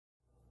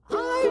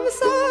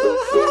so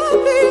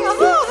happy,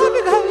 oh,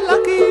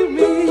 happy-go-lucky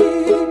me.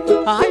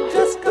 I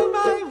just go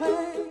my way.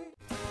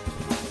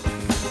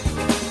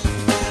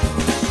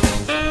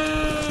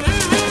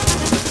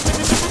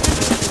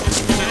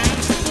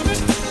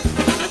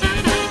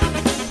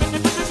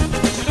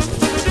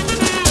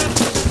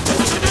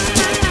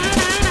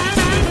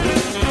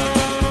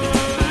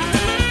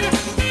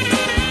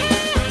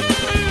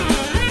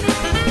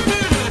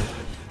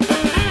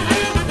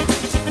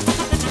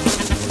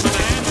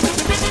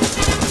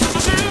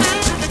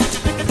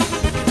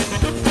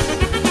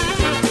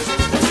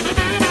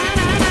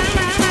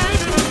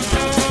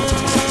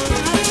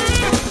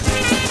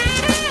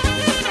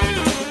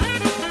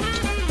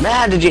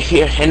 Man, did you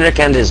hear Henrik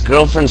and his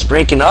girlfriend's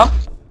breaking up?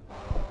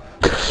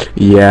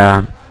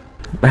 Yeah.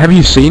 Have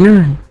you seen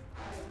her?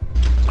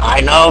 I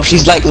know,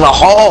 she's like the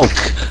Hulk!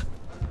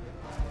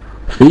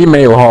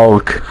 Female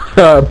Hulk.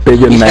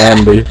 Big and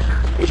manly.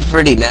 He's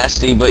pretty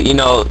nasty, but you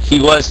know, he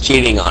was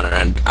cheating on her,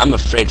 and I'm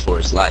afraid for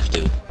his life,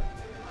 dude.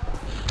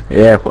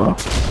 Yeah, well.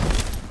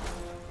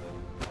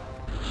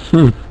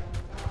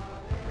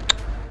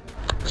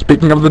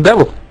 Speaking of the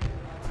devil.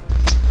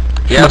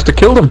 She must have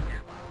killed him.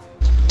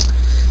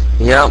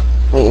 Yeah.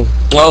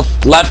 Well,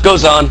 life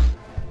goes on.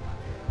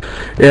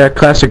 Yeah,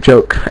 classic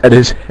joke. At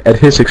his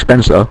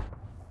expense, though.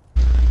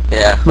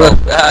 Yeah. Well,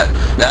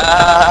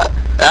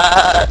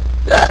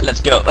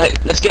 let's go. Hey,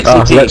 let's get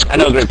some tea. I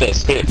know a great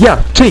place. Here.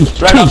 Yeah, tea.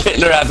 Right off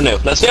Hitler Avenue.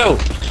 Let's go.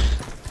 It's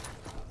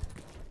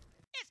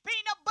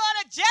peanut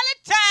butter jelly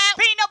time.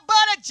 Peanut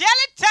butter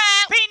jelly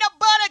time. Peanut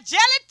butter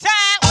jelly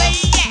time. Where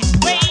you at?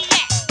 Where you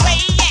at? Where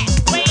you at?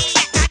 Where you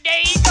at? Now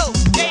there you go.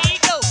 There you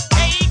go.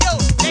 There you go.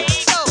 There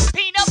you go.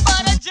 Peanut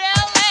butter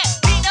jelly.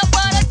 Peanut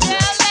butter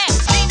jelly.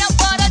 Peanut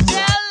butter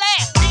jelly.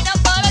 Peanut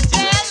butter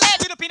jelly.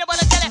 Do the peanut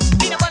butter jelly.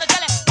 Peanut butter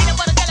jelly. Peanut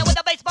butter jelly with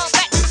a baseball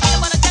bat.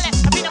 Peanut butter jelly.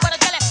 Peanut butter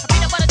jelly.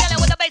 Peanut butter jelly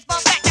with a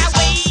baseball bat. Now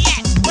where you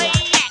at? Where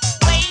you at?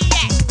 Where you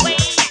at? Where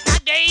you at? Now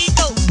there you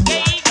go.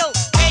 There you go.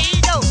 There you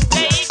go.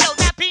 There you go.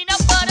 Now peanut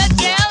butter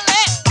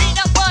jelly.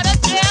 Peanut butter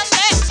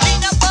jelly.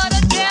 Peanut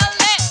butter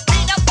jelly.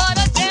 Peanut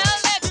butter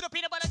jelly. Do the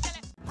peanut butter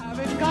jelly.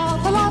 Having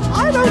got a lot,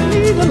 I don't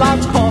need a lot.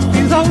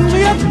 Coffee's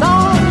only a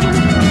dime.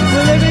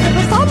 Living in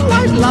the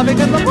sunlight, loving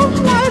in the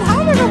moonlight,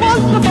 having a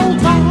wonderful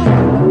time.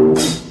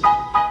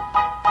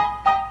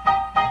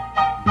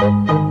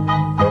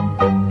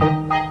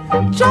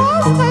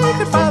 Just take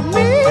it from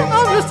me,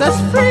 I'm just as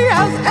free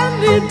as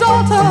any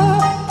daughter.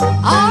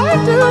 I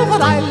do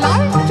what I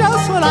like,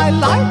 just what I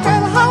like,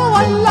 and how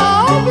I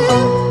love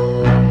it.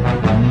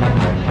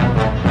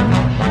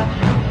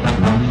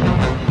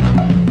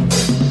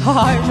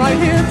 I'm right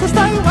here to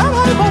stay where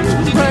I want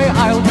to pray.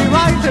 I'll be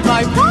right in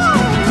my prime.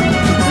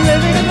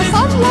 Living in the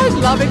sunlight,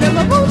 loving in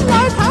the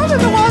moonlight,